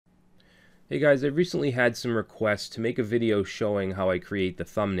Hey guys, I've recently had some requests to make a video showing how I create the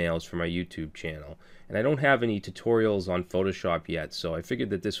thumbnails for my YouTube channel. And I don't have any tutorials on Photoshop yet, so I figured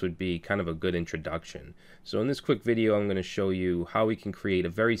that this would be kind of a good introduction. So in this quick video, I'm going to show you how we can create a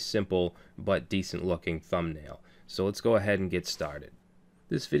very simple but decent looking thumbnail. So let's go ahead and get started.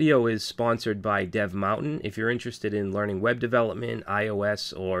 This video is sponsored by Dev Mountain. If you're interested in learning web development,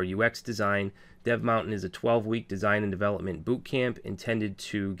 iOS, or UX design, Dev Mountain is a 12-week design and development bootcamp intended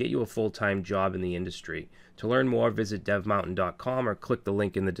to get you a full-time job in the industry. To learn more, visit devmountain.com or click the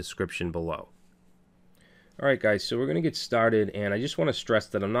link in the description below. Alright guys, so we're going to get started, and I just want to stress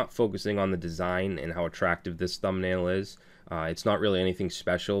that I'm not focusing on the design and how attractive this thumbnail is. It's not really anything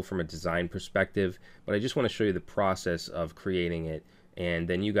special from a design perspective, but I just want to show you the process of creating it, and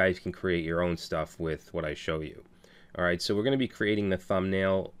then you guys can create your own stuff with what I show you. Alright, so we're going to be creating the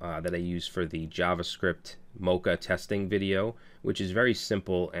thumbnail that I use for the JavaScript Mocha testing video, which is very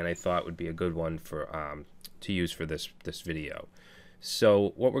simple and I thought would be a good one for to use for this video.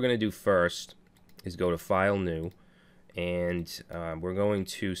 So what we're going to do first is go to File, New, and we're going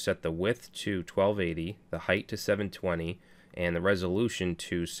to set the width to 1280, the height to 720, and the resolution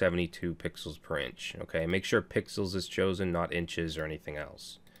to 72 pixels per inch. Okay, make sure pixels is chosen, not inches or anything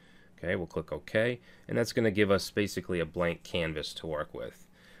else. Okay, we'll click OK, and that's going to give us basically a blank canvas to work with.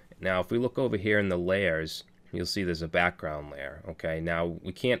 Now if we look over here in the layers, you'll see there's a background layer. Okay, now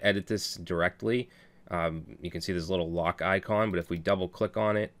we can't edit this directly. You can see this little lock icon, but if we double click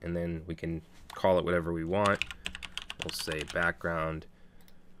on it, and then we can call it whatever we want, we'll say background,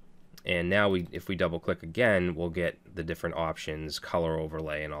 and now if we double click again, we'll get the different options, color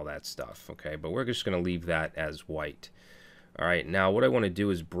overlay and all that stuff. Okay, but we're just going to leave that as white. Alright, now what I want to do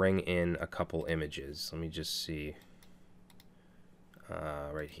is bring in a couple images. Let me just see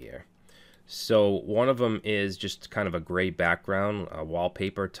right here. So one of them is just kind of a gray background, a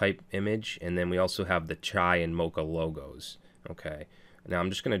wallpaper type image, and then we also have the Chai and Mocha logos. Okay, now I'm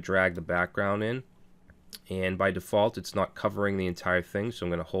just going to drag the background in, and by default it's not covering the entire thing, so I'm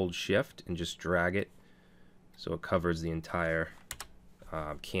going to hold shift and just drag it so it covers the entire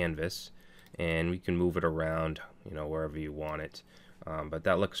canvas, and we can move it around, you know, wherever you want it, but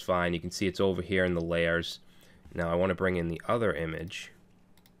that looks fine. You can see it's over here in the layers. Now I want to bring in the other image,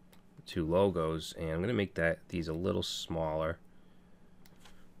 two logos, and I'm going to make these a little smaller.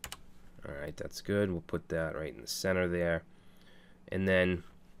 Alright, that's good. We'll put that right in the center there. And then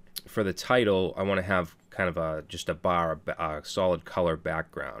for the title, I want to have kind of just a bar, a solid color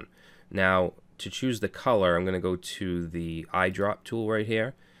background. Now to choose the color, I'm going to go to the eyedrop tool right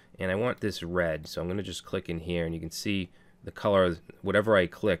here, and I want this red, so I'm going to just click in here, and you can see the color, whatever I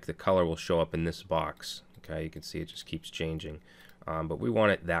click, the color will show up in this box. Okay, you can see it just keeps changing, but we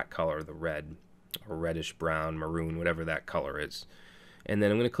want it that color, the red, or reddish brown, maroon, whatever that color is. And then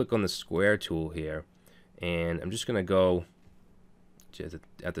I'm going to click on the square tool here, and I'm just going to go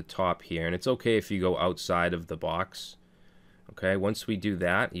at the top here, and it's okay if you go outside of the box. Okay, once we do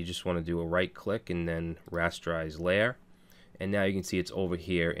that, you just want to do a right click and then rasterize layer, and now you can see it's over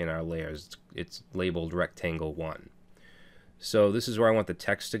here in our layers. It's labeled rectangle 1. So this is where I want the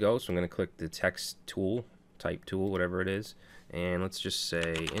text to go, so I'm going to click the text tool, type tool, whatever it is, and let's just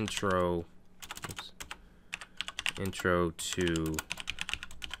say intro to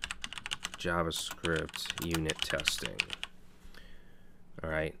JavaScript unit testing.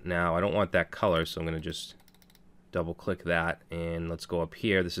 Alright, now I don't want that color, so I'm going to just double click that, and let's go up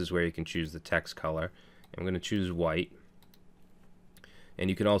here. This is where you can choose the text color. I'm going to choose white, and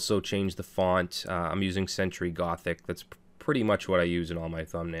you can also change the font. I'm using Century Gothic. That's pretty much what I use in all my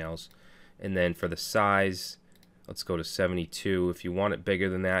thumbnails. And then for the size, let's go to 72. If you want it bigger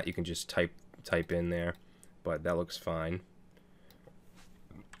than that, you can just type in there, but that looks fine.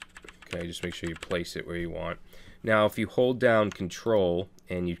 Okay, just make sure you place it where you want. Now if you hold down Control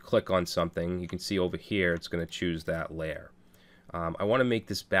and you click on something, you can see over here it's going to choose that layer. I want to make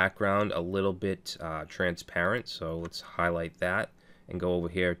this background a little bit transparent, so let's highlight that and go over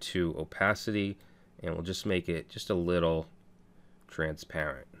here to opacity, and we'll just make it just a little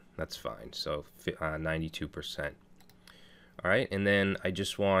transparent. That's fine, so 92%. Alright, and then I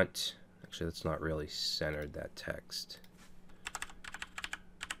just want, actually that's not really centered, that text.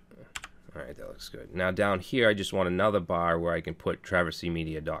 Alright, that looks good. Now down here I just want another bar where I can put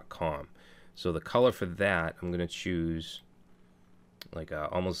traversymedia.com. So the color for that, I'm going to choose like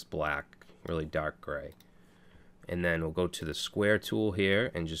almost black, really dark gray. And then we'll go to the square tool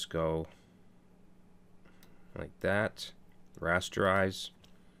here and just go like that. Rasterize.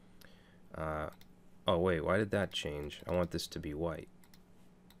 Oh wait, why did that change? I want this to be white.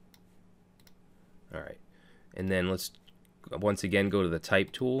 Alright. And then let's once again go to the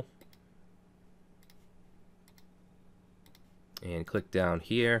type tool, and click down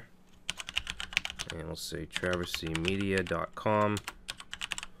here, and we'll say traversymedia.com.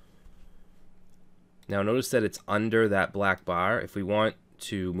 Now notice that it's under that black bar. If we want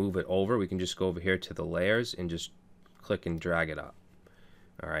to move it over, we can just go over here to the layers and just click and drag it up.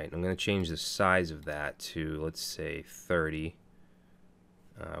 Alright, I'm going to change the size of that to, let's say, 30.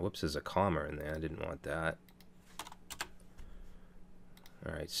 Whoops, there's a comma in there. I didn't want that.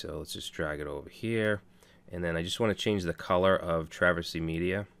 Alright, so let's just drag it over here. And then I just want to change the color of Traversy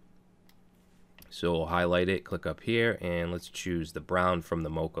Media. So we'll highlight it, click up here, and let's choose the brown from the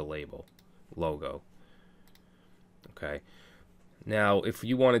Mocha logo. Okay. Now, if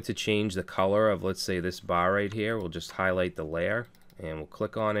you wanted to change the color of, let's say, this bar right here, we'll just highlight the layer, and we'll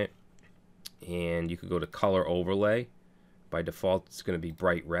click on it, and you could go to Color Overlay. By default, it's going to be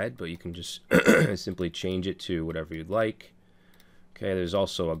bright red, but you can just simply change it to whatever you'd like. Okay, there's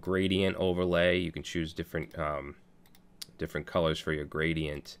also a gradient overlay. You can choose different colors for your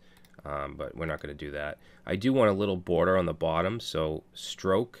gradient, but we're not going to do that. I do want a little border on the bottom, so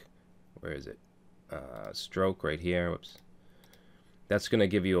stroke, where is it? Stroke right here. Whoops. That's going to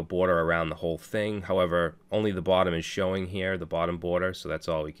give you a border around the whole thing. However, only the bottom is showing here, the bottom border, so that's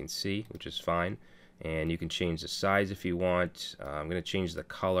all we can see, which is fine. And you can change the size if you want. I'm going to change the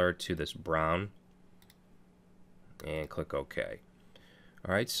color to this brown, and click OK.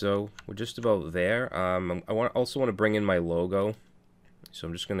 Alright, so we're just about there. I also want to bring in my logo. So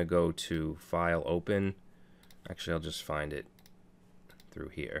I'm just going to go to File, Open. Actually, I'll just find it through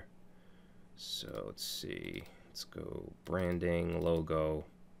here. So let's see. Let's go Branding, Logo,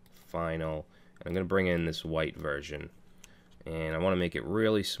 Final. And I'm going to bring in this white version. And I want to make it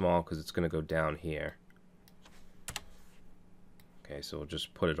really small because it's going to go down here. Okay, so we'll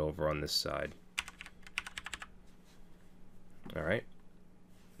just put it over on this side. Alright.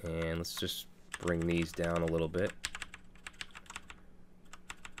 And let's just bring these down a little bit.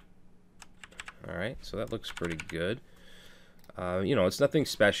 Alright, so that looks pretty good. You know, it's nothing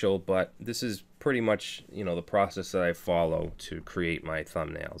special, but this is pretty much, you know, the process that I follow to create my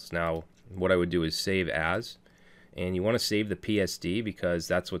thumbnails. Now, what I would do is save as, and you want to save the PSD because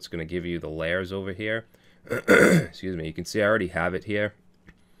that's what's going to give you the layers over here. Excuse me. You can see I already have it here,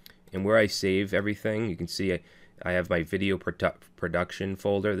 and where I save everything, you can see I have my video production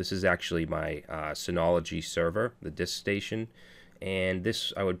folder. This is actually my Synology server, the disk station, and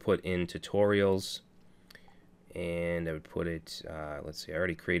this I would put in tutorials. And I would put it, let's see, I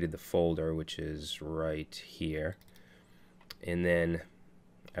already created the folder, which is right here. And then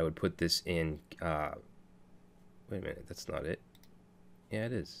I would put this in, wait a minute, that's not it. Yeah,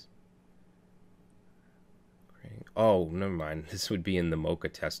 it is. Oh, never mind. This would be in the Mocha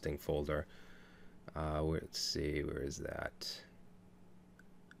testing folder. Let's see, where is that?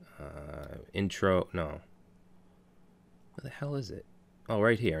 Intro, no. Where the hell is it? Oh,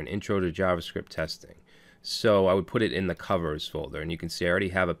 right here, an Intro to JavaScript Testing. So I would put it in the covers folder, and you can see I already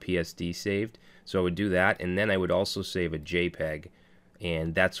have a PSD saved. So I would do that, and then I would also save a JPEG,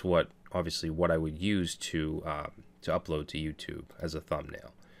 and that's obviously what I would use to upload to YouTube as a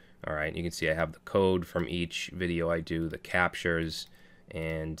thumbnail. All right, you can see I have the code from each video I do, the captures,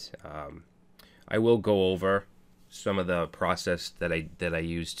 and I will go over some of the process that I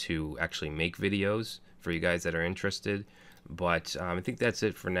use to actually make videos for you guys that are interested. But I think that's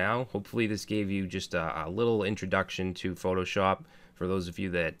it for now. Hopefully this gave you just a little introduction to Photoshop for those of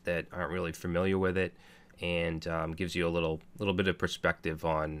you that aren't really familiar with it, and gives you a little bit of perspective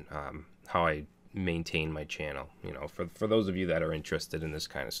on how I maintain my channel, you know, for those of you that are interested in this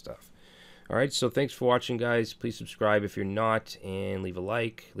kind of stuff. Alright, so thanks for watching, guys. Please subscribe if you're not, and leave a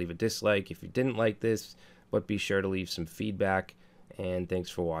like, leave a dislike if you didn't like this, but be sure to leave some feedback, and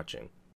thanks for watching.